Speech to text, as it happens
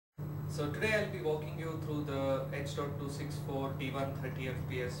So today I'll be walking you through the H.264 T130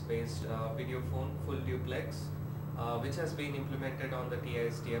 FPS based video phone full duplex which has been implemented on the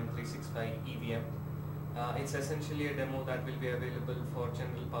TI's DM365 EVM. It's essentially a demo that will be available for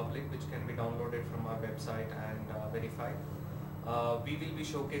general public, which can be downloaded from our website and verified. We will be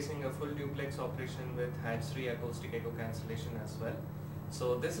showcasing a full duplex operation with hands-free acoustic echo cancellation as well.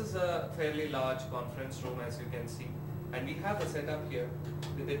 So this is a fairly large conference room, as you can see, and we have a setup here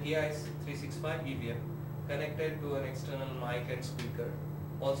with the TI's 365 EVM connected to an external mic and speaker,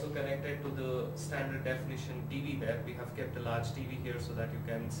 also connected to the standard definition TV there. We have kept a large TV here so that you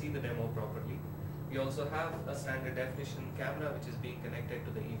can see the demo properly. We also have a standard definition camera which is being connected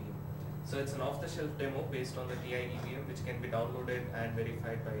to the EVM. So it's an off-the-shelf demo based on the TI EVM which can be downloaded and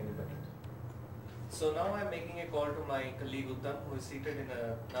verified by anybody. So now I'm making a call to my colleague Ittiam, who is seated in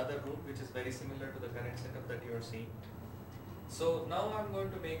another room which is very similar to the current setup that you are seeing. So now I'm going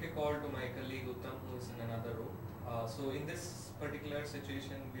to make a call to my colleague Ittiam, who is in another room. So in this particular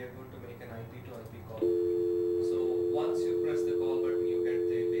situation we are going to make an IP to IP call. So once you press the call button, you get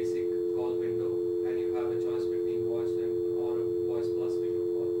the basic call window and you have a choice between voice and or voice plus video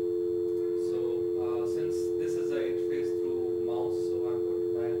call. So since this is an interface through mouse, so I'm going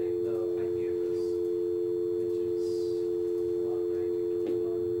to dial in the IP address, which is 192.168.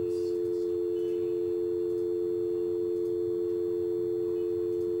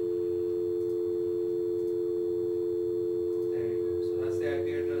 There you go. So that's the IP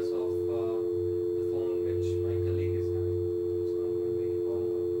address of the phone which my colleague is having. So I'm going to make a call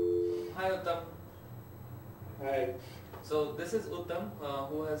now. Hi Uttam. Hi. So this is Uttam,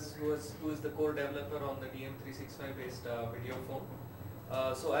 who is the core developer on the DM365 based video phone.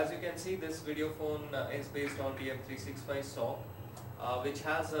 So as you can see, this video phone is based on DM365 SAW, which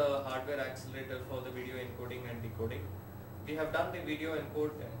has a hardware accelerator for the video encoding and decoding. We have done the video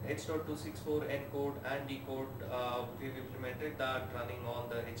encode H.264 encode and decode. We've implemented that running on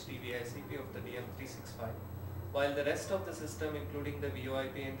the HDVI CPU of the DM365. While the rest of the system, including the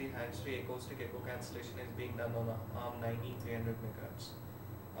VoIP and the hands-free acoustic echo cancellation, is being done on a ARM9E 300 MHz.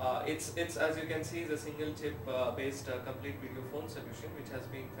 It's as you can see, is a single chip based complete video phone solution, which has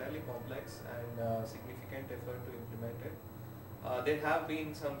been fairly complex and significant effort to implement it. There have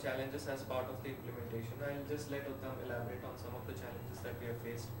been some challenges as part of the implementation. I'll just let Uttam elaborate on some of the challenges that we have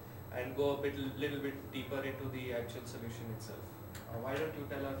faced and go a little bit deeper into the actual solution itself. Why don't you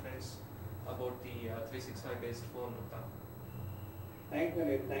tell our friends about the 365 based phone, Uttam? Thanks,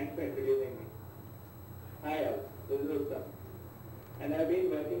 Amit. Thanks for introducing me. Hi all, this is Ittiam. And I've been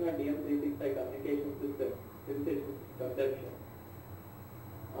working on DM365 communication system since its conception.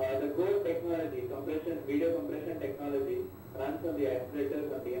 The core technology, video compression technology, runs on the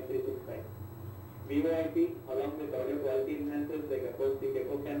accelerators on DM365. VoIP along with audio quality enhancers like acoustic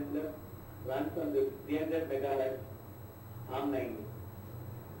echo canceller runs on the 300 MHz ARM9E.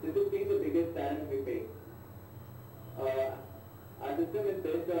 This has been the biggest challenge we face. Our system is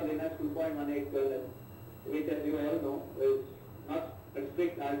based on Linux 2.18 kernel, which, as you all know, is not a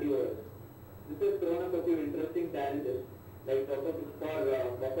strict RTOS. This has thrown up a few interesting challenges like buffer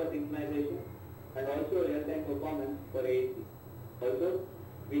synchronization and also real-time performance for AEC. Also,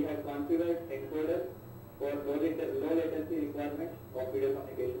 we have configured encoders for low latency requirements of video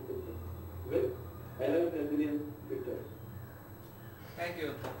communication system with error resilience features. Thank you,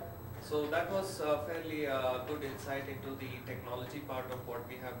 Uttam. So that was fairly good insight into the technology part of what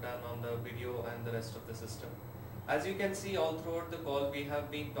we have done on the video and the rest of the system. As you can see, all throughout the call we have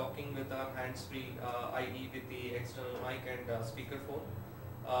been talking with our hands-free IE with the external mic and speakerphone,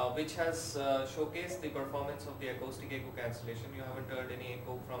 which has showcased the performance of the acoustic echo cancellation. You haven't heard any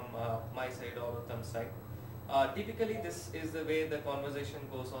echo from my side or Uttam's side. Typically this is the way the conversation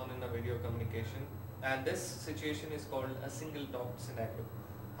goes on in a video communication, and this situation is called a single talk scenario.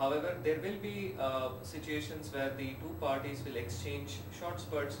 However, there will be situations where the two parties will exchange short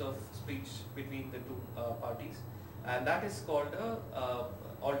spurts of speech between the two parties, and that is called a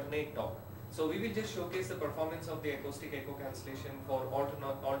alternate talk. So we will just showcase the performance of the acoustic echo cancellation for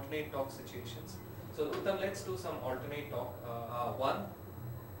alternate talk situations. So Uttam, let's do some alternate talk. 1,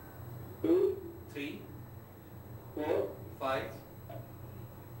 2, 3, 4, 5,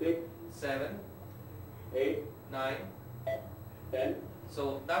 6, 7, 8, 9, 10.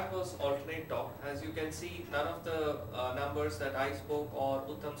 So that was alternate talk. As you can see, none of the numbers that I spoke or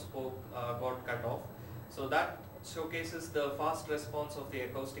Uttam spoke got cut off. So that showcases the fast response of the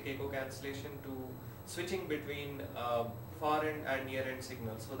acoustic echo cancellation to switching between far end and near end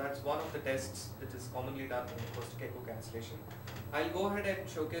signals. So that's one of the tests which is commonly done in acoustic echo cancellation. I'll go ahead and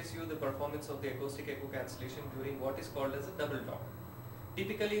showcase you the performance of the acoustic echo cancellation during what is called as a double talk.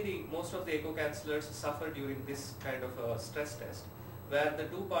 Typically, most of the echo cancellers suffer during this kind of a stress test, where the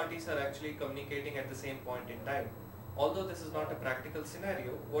two parties are actually communicating at the same point in time. Although this is not a practical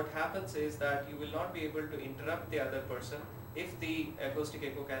scenario, what happens is that you will not be able to interrupt the other person if the acoustic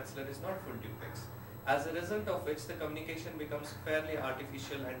echo canceller is not full duplex. As a result of which the communication becomes fairly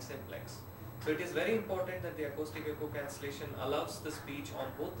artificial and simplex. So it is very important that the acoustic echo cancellation allows the speech on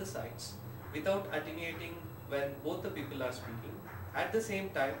both the sides without attenuating when both the people are speaking, at the same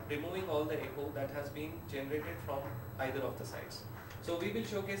time removing all the echo that has been generated from either of the sides. So we will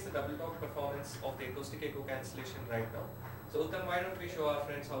showcase the double talk performance of the acoustic echo cancellation right now. So Uttam, why don't we show our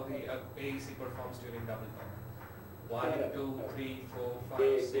friends how the AEC performs during double talk. 1, 2, 3, 4,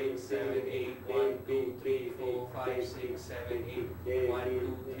 5, 6, 7, 8, 1, 2, 3, 4, 5, 6, 7, 8, 1,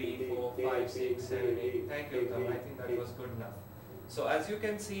 2, 3, 4, 5, 6, 7, 8. Thank you, Uttam. I think that was good enough. So as you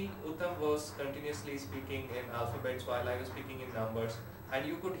can see, Uttam was continuously speaking in alphabets while I was speaking in numbers, and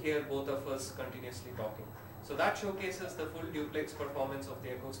you could hear both of us continuously talking. So that showcases the full duplex performance of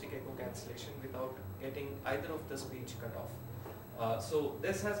the acoustic echo cancellation without getting either of the speech cut off. So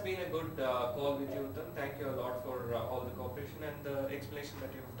this has been a good call with you, Uttam. Thank you a lot for all the cooperation and the explanation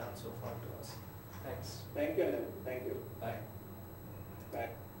that you have done so far to us. Thanks. Thank you, Anand. Thank you. Bye. Bye.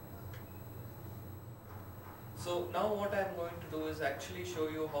 So now what I am going to do is actually show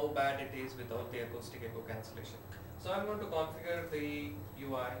you how bad it is without the acoustic echo cancellation. So I'm going to configure the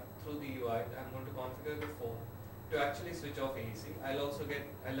UI. Through the UI, I'm going to configure the phone to actually switch off AEC. I'll also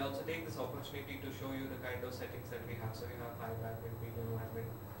take this opportunity to show you the kind of settings that we have. So we have high bandwidth, medium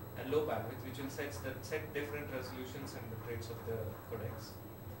bandwidth, and low bandwidth, which will set different resolutions and bitrates of the codecs.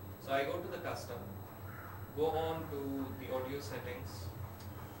 So I go to the custom, go on to the audio settings,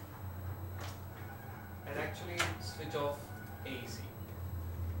 and actually switch off AEC.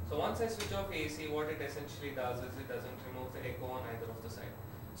 So once I switch off AEC, what it essentially does is it doesn't remove the echo on either of the side.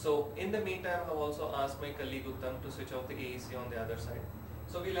 So in the meantime, I've also asked my colleague Uttam to switch off the AEC on the other side.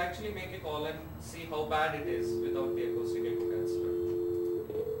 So we'll actually make a call and see how bad it is without the acoustic echo canceller.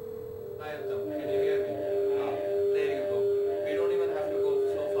 Hi Uttam, can you hear me? There you go. We don't even have to go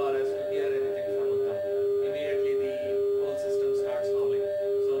so far as to hear anything from Uttam. Immediately the whole system starts howling.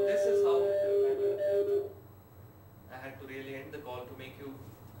 So this is how I had to really end the call to make you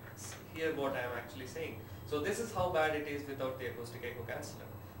hear what I am actually saying. So this is how bad it is without the acoustic echo canceller.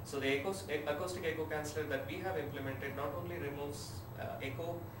 So the acoustic echo canceller that we have implemented not only removes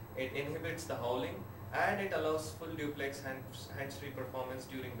echo, it inhibits the howling, and it allows full duplex hands-free performance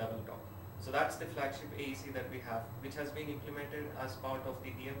during double talk. So that's the flagship AEC that we have, which has been implemented as part of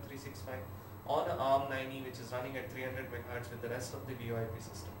the DM365 on an ARM 9E, which is running at 300 MHz with the rest of the VoIP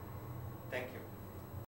system. Thank you.